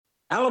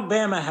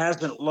Alabama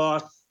hasn't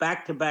lost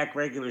back-to-back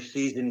regular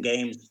season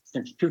games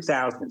since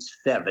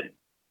 2007.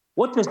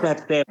 What does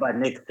that say about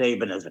Nick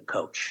Saban as a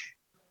coach?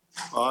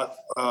 Coach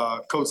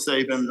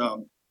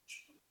Saban,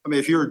 I mean,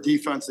 if you're a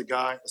defensive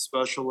guy,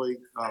 especially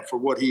for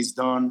what he's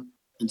done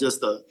and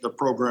just the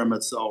program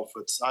itself,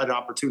 I had an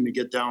opportunity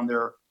to get down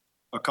there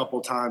a couple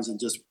of times and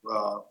just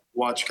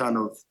watch kind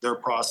of their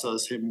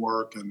process, him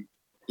work, and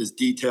is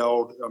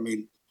detailed. I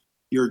mean,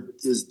 you're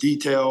as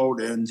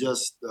detailed and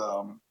just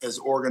as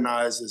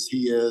organized as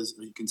he is.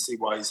 You can see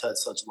why he's had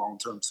such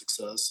long-term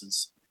success.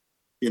 It's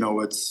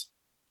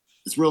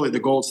really the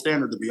gold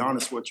standard, to be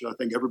honest with you. I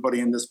think everybody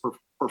in this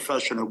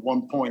profession at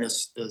one point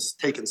has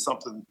taken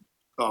something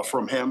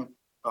from him,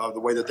 the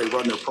way that they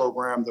run their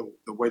program,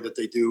 the way that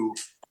they do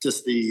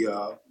just the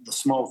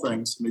small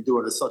things, and they do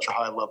it at such a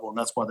high level, and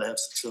that's why they have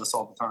success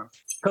all the time.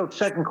 Coach,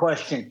 second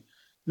question.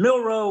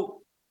 Milroe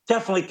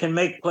definitely can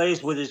make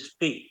plays with his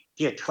feet.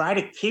 Do you try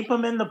to keep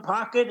him in the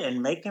pocket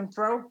and make him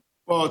throw?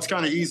 Well, it's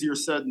kind of easier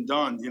said than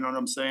done. You know what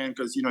I'm saying?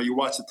 Because, you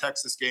watch the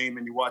Texas game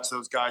and you watch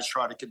those guys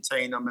try to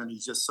contain him, and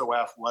he's just so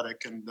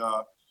athletic and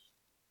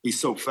he's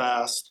so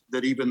fast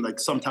that even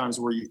like sometimes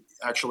where you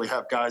actually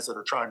have guys that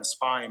are trying to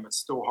spy him, it's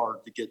still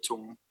hard to get to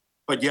him.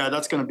 But yeah,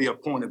 that's going to be a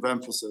point of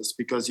emphasis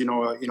because,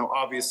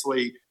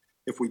 obviously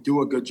if we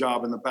do a good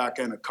job in the back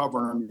end of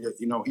covering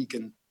him, he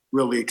can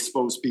really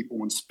expose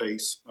people in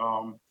space.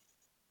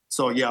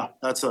 So yeah,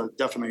 that's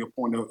definitely a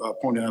point of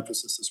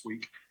emphasis this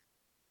week.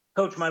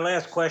 Coach, my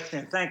last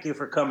question. Thank you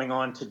for coming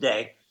on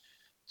today.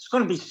 It's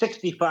going to be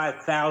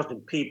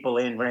 65,000 people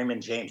in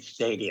Raymond James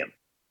Stadium.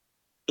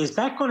 Is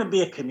that going to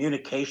be a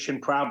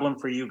communication problem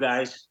for you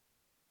guys?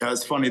 Yeah,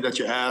 it's funny that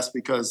you asked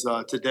because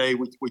today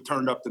we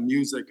turned up the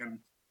music and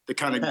the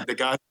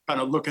guy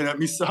kind of looking at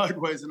me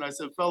sideways, and I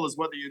said, fellas,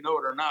 whether you know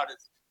it or not,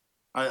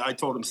 I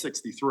told him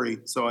 63.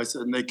 So I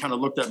said, and they kind of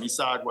looked at me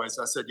sideways.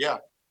 I said, yeah,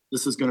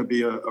 this is going to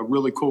be a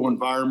really cool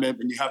environment,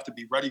 and you have to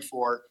be ready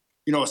for it.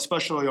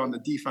 Especially on the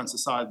defensive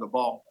side of the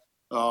ball.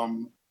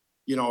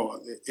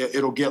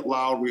 It'll get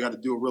loud. We got to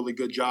do a really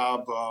good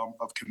job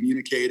of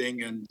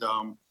communicating.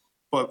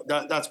 But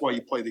that's why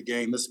you play the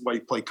game. This is why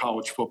you play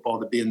college football,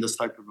 to be in this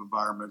type of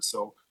environment.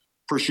 So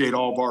appreciate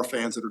all of our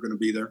fans that are going to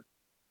be there.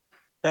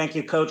 Thank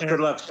you, Coach. Good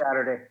luck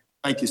Saturday.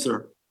 Thank you,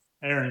 sir.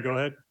 Aaron, go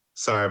ahead.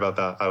 Sorry about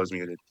that. I was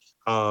muted.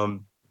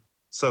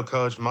 So,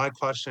 Coach, my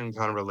question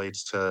kind of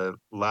relates to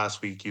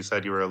last week. You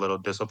said you were a little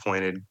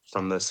disappointed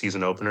from the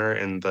season opener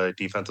in the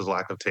defense's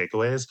lack of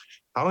takeaways.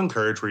 How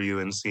encouraged were you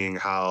in seeing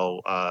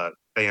how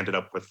they ended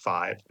up with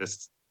 5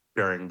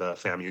 during the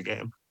FAMU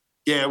game?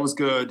 Yeah, it was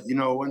good.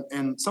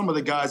 And some of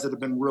the guys that have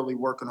been really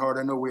working hard.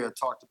 I know we had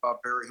talked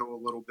about Berryhill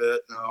a little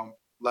bit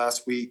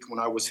last week when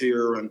I was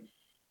here, and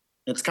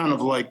it's kind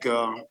of like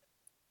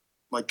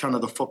kind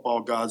of the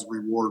football gods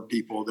reward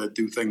people that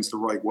do things the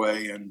right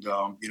way. And,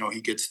 he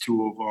gets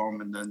 2 of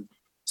them, and then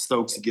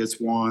Stokes gets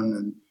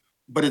 1.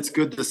 But it's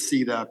good to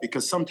see that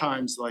because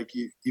sometimes like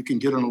you can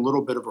get in a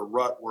little bit of a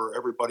rut where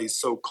everybody's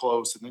so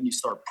close and then you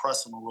start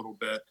pressing a little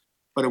bit.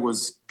 But it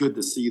was good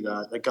to see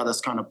that. It got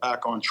us kind of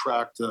back on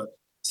track to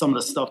some of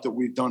the stuff that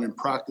we've done in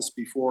practice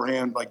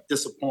beforehand, like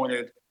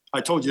disappointed.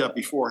 I told you that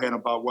beforehand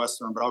about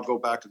Western, but I'll go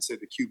back and say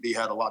the QB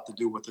had a lot to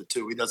do with it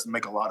too. He doesn't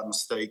make a lot of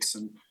mistakes,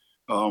 and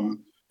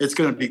it's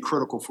going to be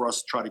critical for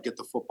us to try to get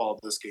the football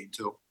this game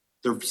too.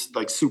 They're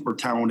like super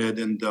talented,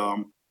 and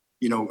the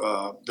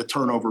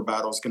turnover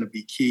battle is going to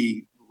be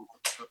key.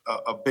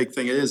 A big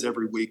thing it is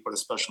every week, but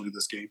especially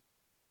this game.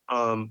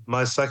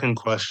 My second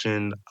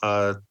question,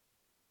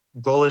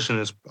 Golish in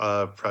his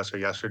presser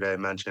yesterday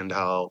mentioned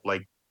how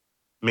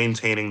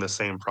maintaining the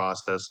same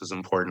process is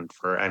important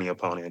for any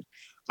opponent.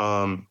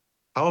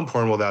 How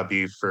important will that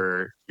be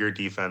for your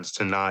defense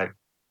to not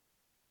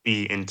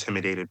be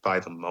intimidated by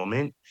the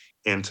moment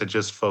and to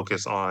just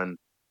focus on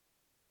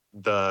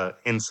the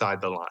inside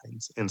the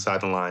lines,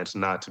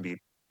 not to be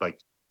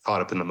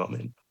caught up in the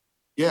moment?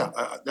 Yeah,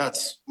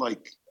 that's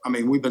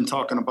we've been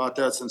talking about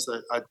that since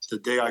the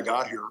day I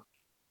got here.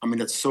 I mean,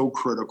 it's so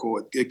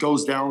critical. It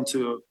goes down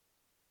to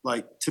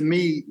to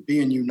me,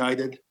 being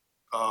united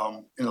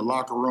in the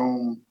locker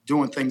room,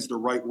 doing things the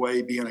right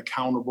way, being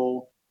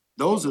accountable.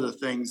 Those are the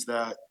things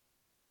that,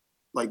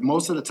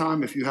 most of the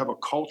time, if you have a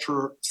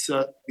culture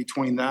set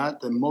between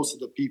that, then most of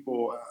the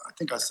people, I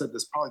think I said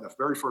this probably the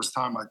very first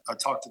time I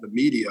talked to the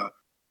media,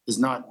 is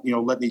not,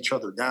 letting each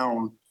other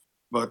down,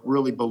 but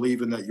really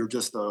believing that you're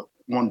just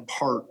one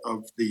part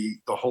of the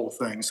whole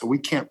thing. So we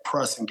can't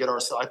press and get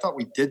ourselves. I thought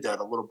we did that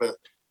a little bit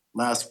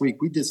last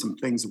week. We did some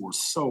things that were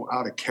so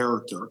out of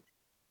character.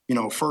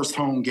 First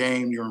home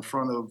game, you're in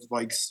front of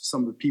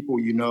some of the people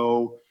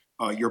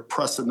you're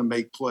pressing to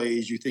make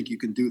plays. You think you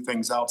can do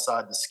things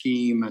outside the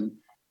scheme, and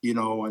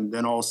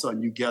then all of a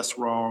sudden you guess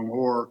wrong,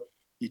 or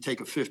you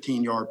take a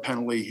 15-yard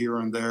penalty here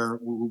and there.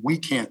 We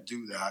can't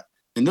do that.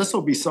 And this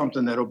will be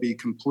something that'll be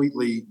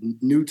completely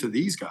new to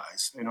these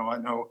guys. I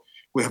know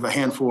we have a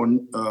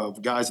handful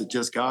of guys that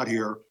just got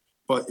here,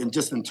 but in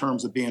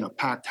terms of being a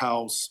packed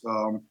house,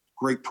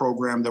 great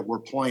program that we're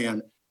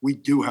playing, we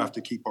do have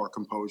to keep our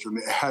composure. I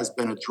mean, it has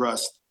been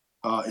addressed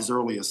as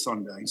early as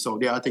Sunday. So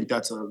yeah, I think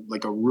that's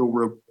a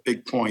real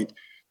big point,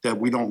 that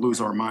we don't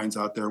lose our minds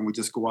out there and we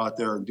just go out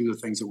there and do the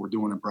things that we're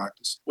doing in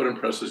practice. What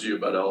impresses you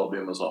about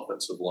Alabama's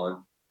offensive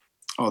line?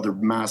 Oh, they're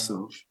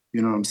massive.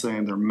 You know what I'm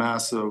saying? They're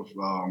massive.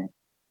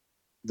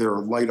 They're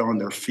light on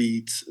their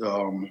feet.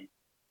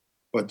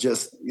 But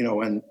just,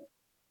 and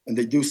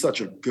they do such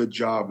a good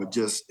job of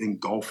just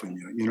engulfing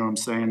you. You know what I'm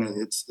saying?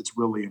 It's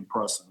really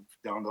impressive.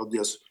 They'll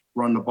just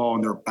run the ball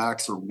and their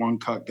backs are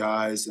one-cut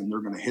guys and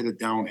they're going to hit it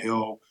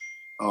downhill.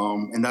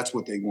 And that's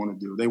what they want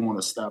to do. They want to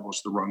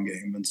establish the run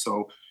game. And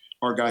so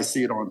our guys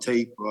see it on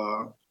tape,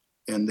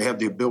 and they have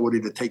the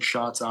ability to take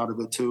shots out of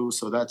it too.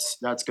 So that's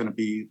going to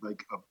be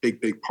like a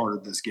big part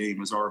of this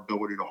game, is our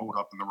ability to hold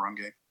up in the run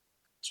game.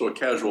 So a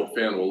casual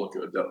fan will look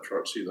at a depth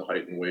chart, see the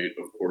height and weight.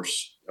 Of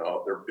course,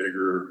 they're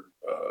bigger.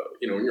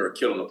 When you're a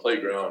kid on the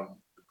playground,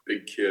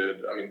 big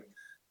kid. I mean,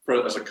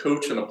 as a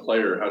coach and a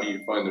player, how do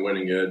you find the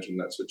winning edge in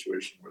that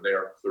situation where they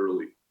are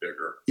clearly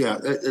bigger? Yeah,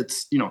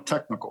 it's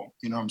technical.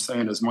 You know what I'm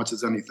saying? As much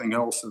as anything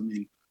else. I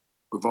mean,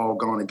 we've all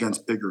gone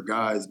against bigger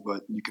guys,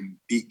 but you can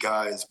beat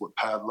guys with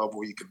pad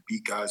level. You can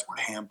beat guys with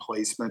hand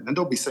placement, and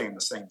they'll be saying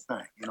the same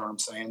thing. You know what I'm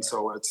saying?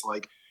 So it's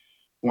like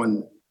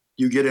when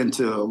you get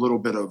into a little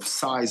bit of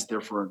size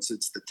difference,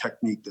 it's the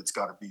technique that's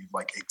got to be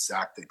like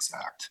exact.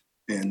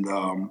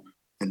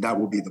 And that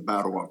will be the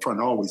battle up front.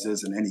 It always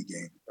is in any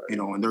game,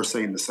 and they're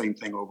saying the same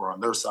thing over on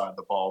their side of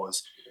the ball,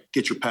 is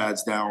get your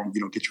pads down,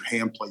 get your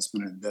hand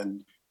placement, and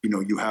then,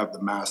 you have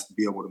the mass to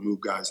be able to move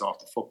guys off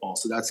the football.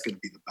 So that's going to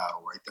be the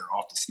battle right there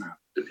off the snap.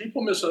 Do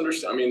people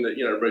misunderstand? I mean, that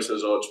everybody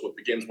says, "Oh, it's what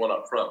the game's won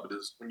up front," but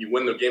when you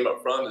win the game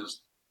up front,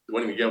 is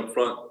winning the game up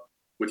front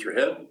with your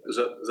head? Is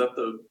that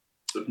the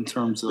in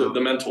terms of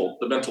the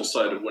mental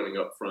side of winning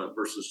up front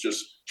versus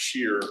just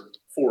sheer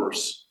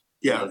force?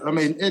 Yeah, I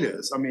mean, it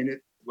is. I mean,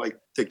 like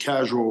the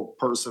casual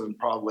person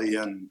probably,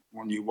 and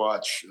when you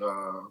watch,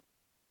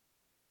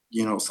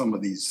 some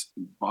of these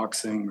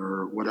boxing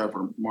or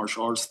whatever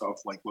martial arts stuff,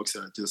 like looks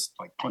at it just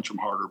like punch them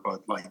harder,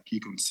 but like you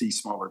can see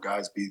smaller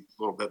guys be a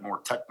little bit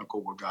more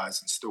technical with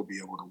guys and still be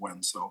able to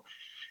win. So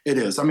it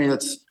is. I mean,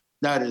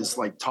 that is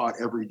like taught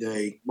every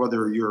day,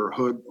 whether you're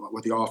Hood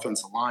with the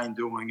offensive line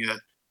doing it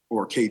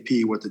or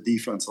KP with the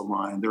defensive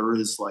line. There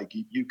is like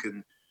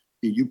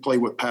you play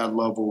with pad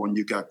level and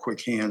you got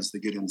quick hands to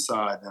get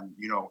inside, and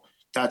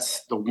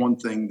that's the one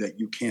thing that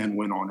you can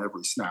win on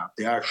every snap.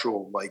 The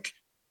actual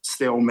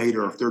stalemate,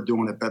 or if they're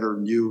doing it better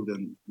than you,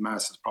 then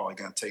Mass is probably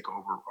going to take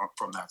over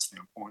from that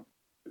standpoint.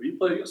 Have you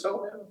played against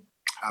Alabama?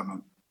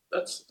 Haven't.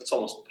 That's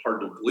almost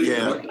hard to believe.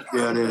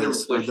 Yeah, it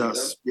is. It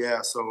does.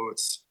 Yeah, so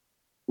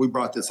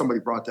somebody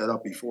brought that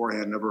up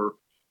beforehand.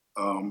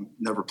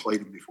 Never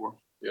played him before.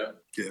 Yeah.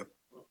 Yeah.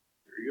 Well,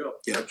 there you go.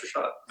 Yeah. That's your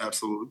shot.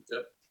 Absolutely.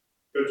 Yeah.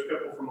 Coach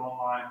Pepple from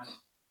online.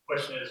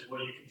 Question is, will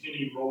you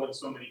continue rolling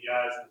so many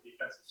guys on the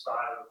defensive side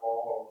of the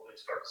ball, or will they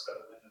start to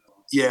settle in?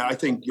 Yeah, I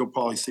think you'll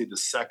probably see the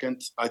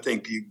second. I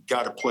think you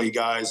got to play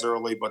guys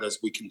early, but as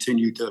we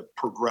continue to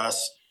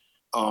progress,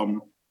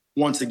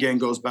 once again,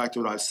 goes back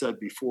to what I've said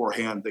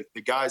beforehand,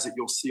 the guys that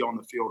you'll see on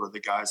the field are the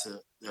guys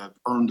that have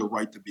earned the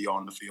right to be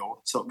on the field.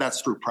 So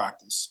that's through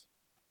practice.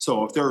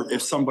 So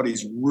if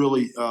somebody's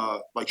really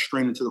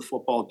straining to the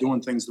football,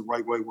 doing things the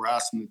right way we're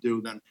asking them to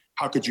do, then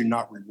how could you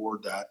not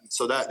reward that? And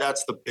so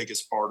that's the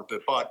biggest part of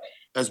it. But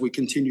as we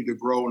continue to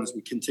grow and as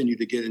we continue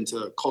to get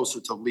into closer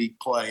to league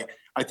play,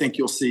 I think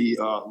you'll see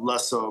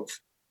less of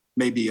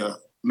maybe a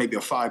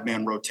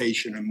 5-man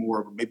rotation and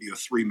more of maybe a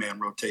 3-man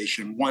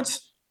rotation.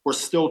 Once we're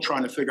still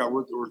trying to figure out,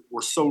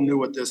 we're so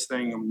new at this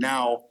thing, and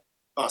now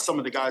some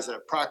of the guys that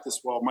have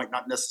practiced well might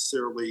not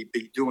necessarily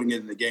be doing it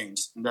in the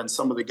games. And then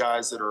some of the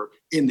guys that are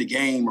in the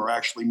game are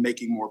actually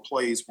making more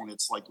plays when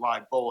it's like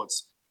live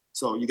bullets.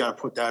 So you got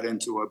to put that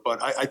into it.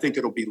 But I think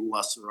it'll be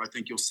lesser. I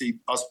think you'll see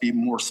us be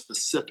more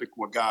specific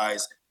with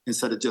guys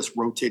instead of just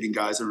rotating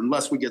guys. And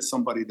unless we get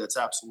somebody that's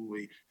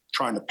absolutely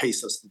trying to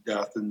pace us to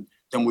death, and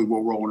then we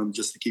will roll them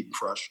just to keep them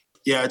fresh.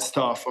 Yeah, it's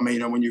tough. I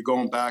mean, when you're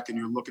going back and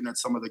you're looking at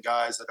some of the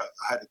guys that I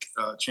had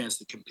a chance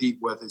to compete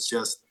with, it's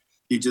just,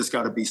 you just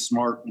got to be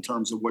smart in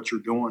terms of what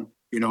you're doing.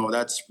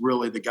 That's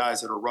really the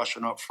guys that are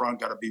rushing up front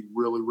got to be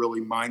really,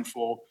 really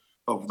mindful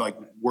of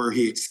where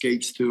he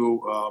escapes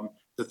to,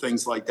 the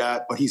things like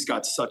that. But he's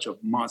got such a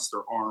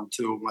monster arm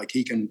too. Like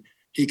he can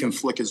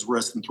flick his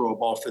wrist and throw a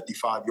ball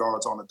 55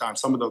 yards on a dime.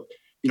 Some of the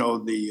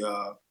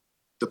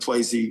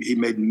plays he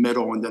made in the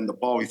middle, and then the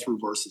ball he threw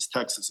versus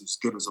Texas, as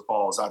good as a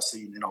ball as I've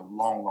seen in a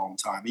long, long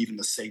time. Even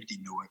the safety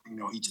knew it.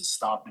 He just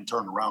stopped and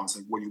turned around and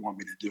said, "What do you want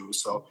me to do?"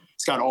 So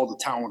he's got all the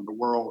talent in the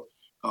world.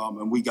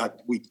 And we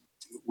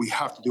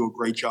have to do a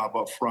great job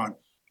up front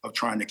of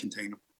trying to contain him.